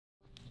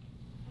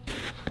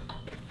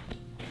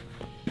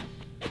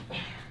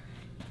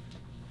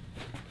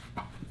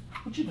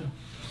What you doing?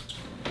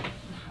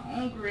 I'm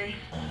hungry.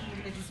 I'm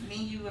looking at this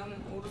menu. I'm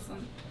gonna order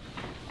some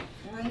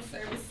room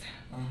service.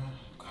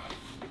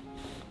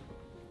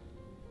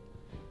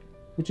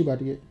 What you about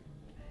to get?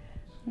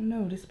 I don't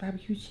know. This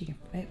barbecue chicken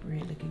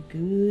flatbread looking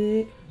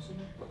good.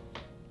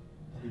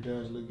 It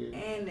does look good.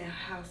 And that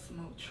house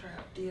smoked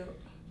trout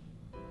dip.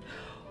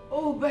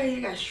 Oh,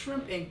 baby, I got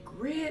shrimp and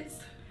grits.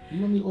 You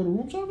want me to order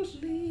room service?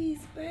 Please,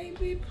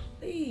 baby,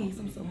 please.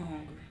 I'm so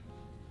hungry.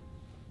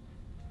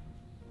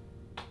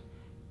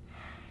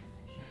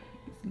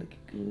 It's looking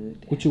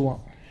good. What you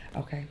want?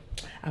 Okay.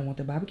 I want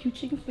the barbecue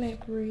chicken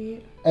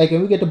flatbread. Hey,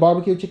 can we get the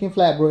barbecue chicken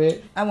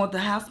flatbread? I want the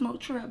house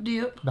smoked trout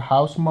dip. The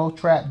house smoked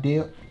trap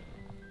dip.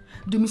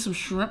 Do me some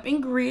shrimp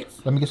and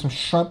grits. Let me get some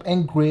shrimp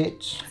and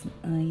grits. Some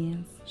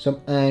onions.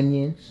 Some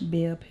onions.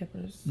 Bell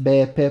peppers.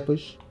 Bell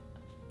peppers.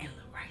 And a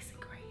little rice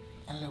and gravy.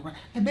 And a little rice.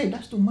 Hey, babe,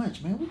 that's too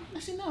much, man.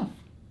 That's enough.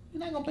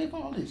 You're not gonna pay for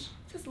all this.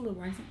 Just a little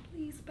rice and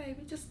please,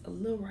 baby. Just a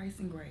little rice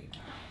and gravy.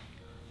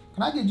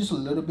 Can I get just a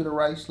little bit of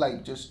rice?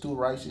 Like just 2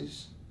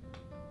 rices?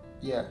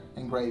 Yeah,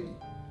 and gravy.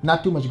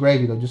 Not too much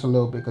gravy though, just a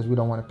little bit because we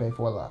don't want to pay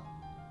for a lot.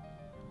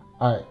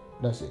 All right,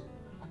 that's it.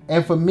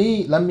 And for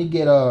me, let me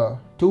get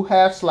 2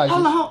 half slices.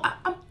 Hold on.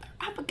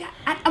 I forgot.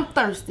 I'm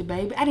thirsty,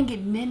 baby. I didn't get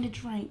nothing to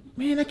drink.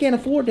 Man, I can't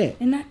afford that.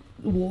 And not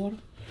water.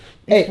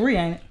 It's free,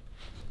 ain't it?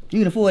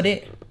 You can afford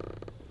that.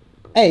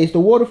 Hey, is the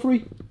water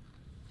free?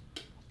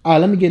 All right,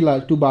 let me get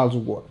like 2 bottles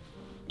of water.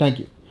 Thank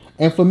you.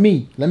 And for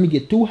me, let me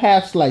get 2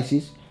 half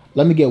slices.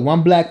 Let me get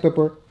 1 black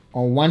pepper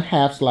on 1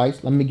 half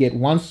slice. Let me get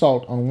 1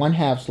 salt on 1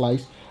 half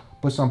slice.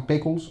 Put some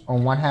pickles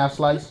on 1 half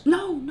slice.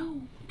 No.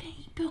 You can't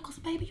eat pickles,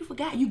 baby. You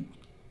forgot. You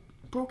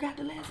broke out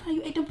the last time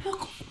you ate them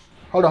pickles.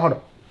 Hold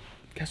on.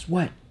 Guess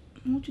what?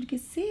 I want you to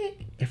get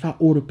sick. If I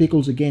order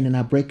pickles again and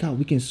I break out,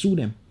 we can sue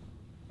them.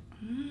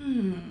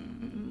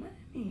 Money.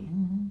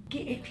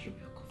 Get extra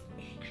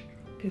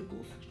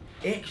pickles.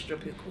 Extra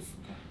pickles.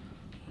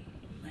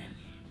 Money.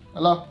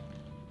 Hello?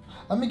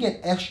 Let me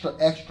get extra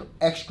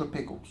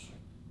pickles.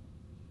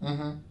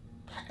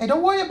 Hey,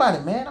 don't worry about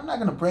it, man. I'm not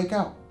gonna break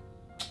out.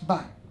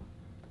 Bye.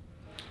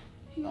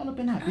 You all up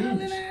in that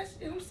business.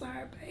 I'm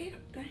sorry, babe.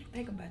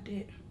 Think about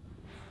that.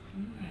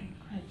 All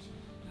right.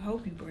 I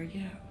hope you break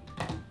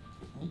out.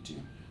 Me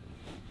too.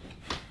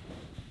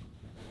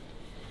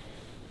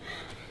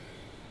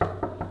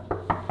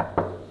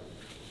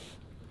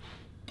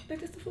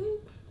 Think that's the food?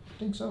 I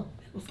think so.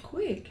 That was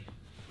quick.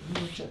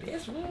 Let me check it.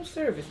 Best room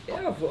service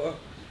ever.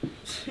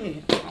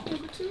 Shit, I'm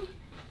hungry too.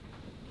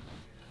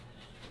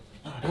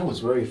 Oh, that was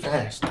very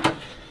fast.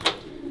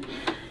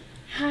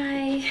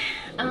 Hi.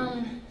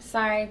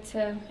 Sorry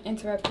to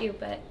interrupt you,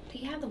 but do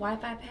you have the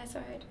Wi-Fi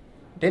password?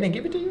 They didn't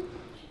give it to you?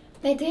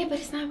 They did, but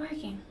it's not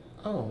working.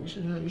 Oh,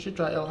 you should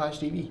try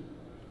g.TV.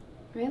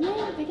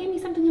 Really? They gave me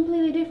something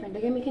completely different.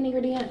 They gave me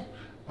Kinigra Deon.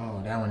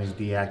 Oh, that one is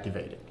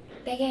deactivated.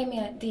 They gave me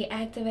a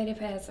deactivated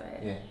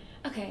password. Yeah.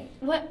 Okay.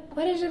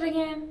 What is it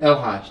again?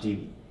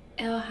 g.TV.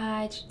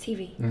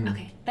 g.TV.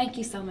 Okay. Thank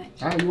you so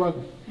much. All right, you're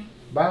welcome.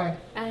 Bye.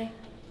 Bye.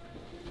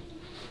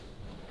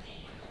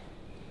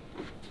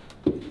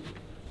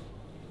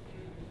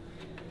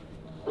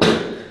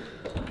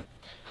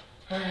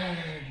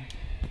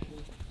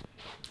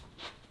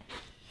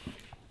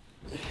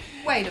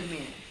 Wait a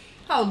minute.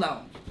 Hold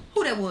on.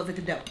 Who that was at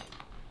the door?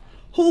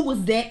 Who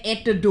was that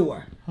at the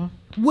door? Huh?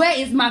 Where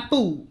is my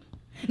food?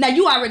 Now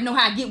you already know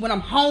how I get when I'm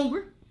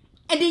hungry.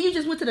 And then you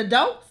just went to the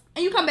door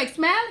and you come back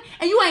smiling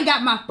and you ain't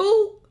got my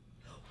food.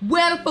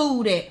 Where the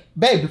food at?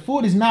 Babe, the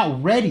food is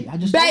not ready.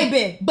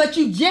 Baby, but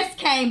you just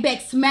came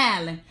back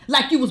smiling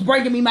like you was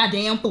bringing me my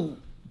damn food.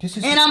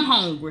 And I'm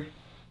hungry.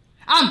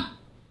 I'm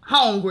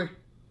hungry.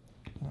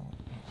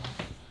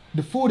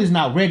 The food is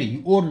not ready.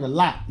 You ordered a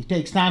lot. It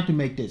takes time to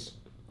make this.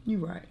 You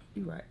right.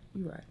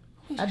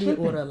 I did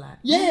order a lot.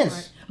 Yes.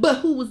 Right. But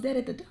who was that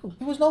at the door?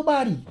 There was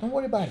nobody. Don't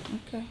worry about it.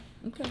 Okay.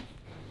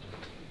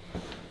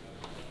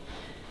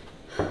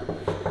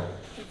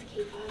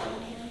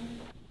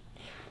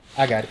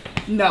 I got it.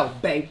 No,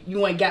 babe.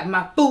 You ain't got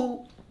my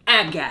food.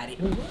 I got it.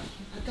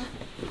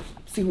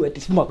 See who at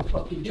this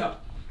motherfucking door.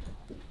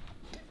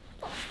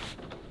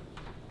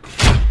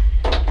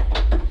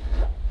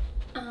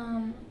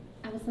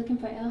 I was looking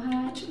for El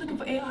Haj. What you looking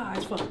for El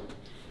Haj for?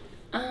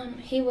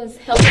 He was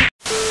helping.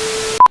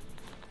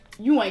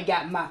 You ain't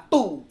got my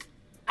food.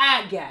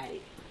 I got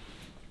it.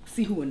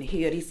 See who in the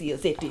hell this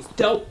is at this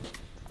door.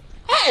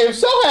 I am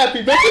so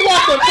happy, man. You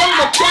watched them from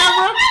the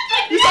camera?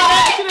 You saw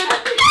that shit?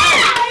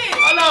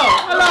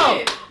 Hello.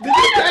 Did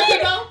you catch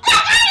it though?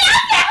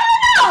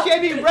 She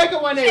can't even break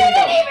it one day. She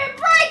didn't even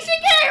break. She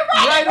can't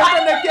break. Right in front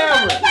of the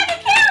camera.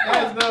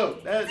 That's dope.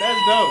 That's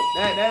dope.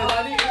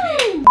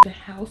 The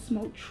house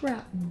smoked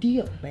trout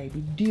dip,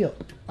 baby,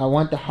 dip. I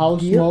want the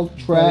house smoked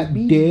trap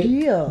dip.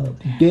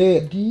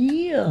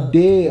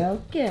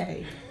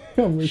 Okay.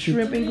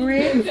 Shrimp and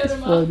grits.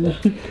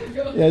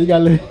 Yeah, you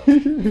gotta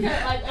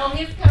Like on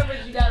his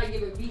coverage, you gotta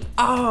give it beat.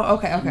 Oh,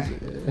 okay.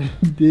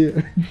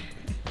 dip.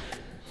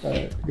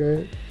 Alright, go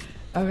ahead.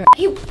 Okay.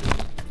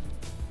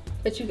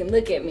 But you can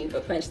look at me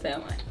but punch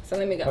that one. So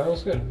let me go. That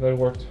was good. That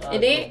worked. It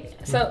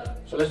did? So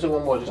let's do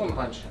one more, just One a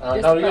more. punch. Just No,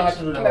 you punch. don't have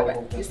to do the Okay, whole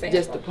right. thing. You say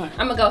Just the punch.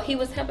 I'm gonna go. He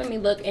was helping me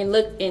look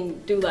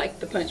and do like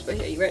the punch, but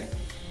here, you ready?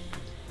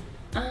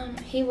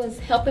 He was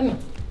helping me.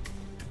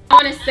 I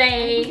wanna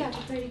say,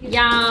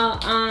 y'all,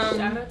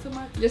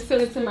 just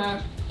put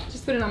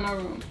it on my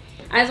room.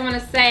 I just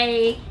wanna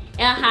say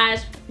El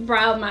Haj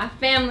brought my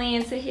family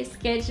into his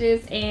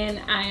sketches, and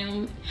I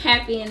am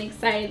happy and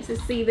excited to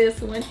see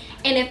this one.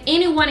 And if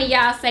any one of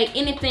y'all say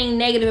anything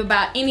negative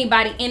about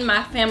anybody in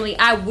my family,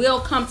 I will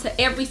come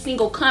to every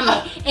single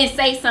comment and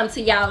say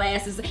something to y'all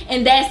asses,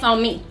 and that's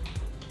on me.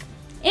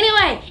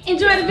 Anyway,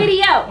 enjoy the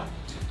video.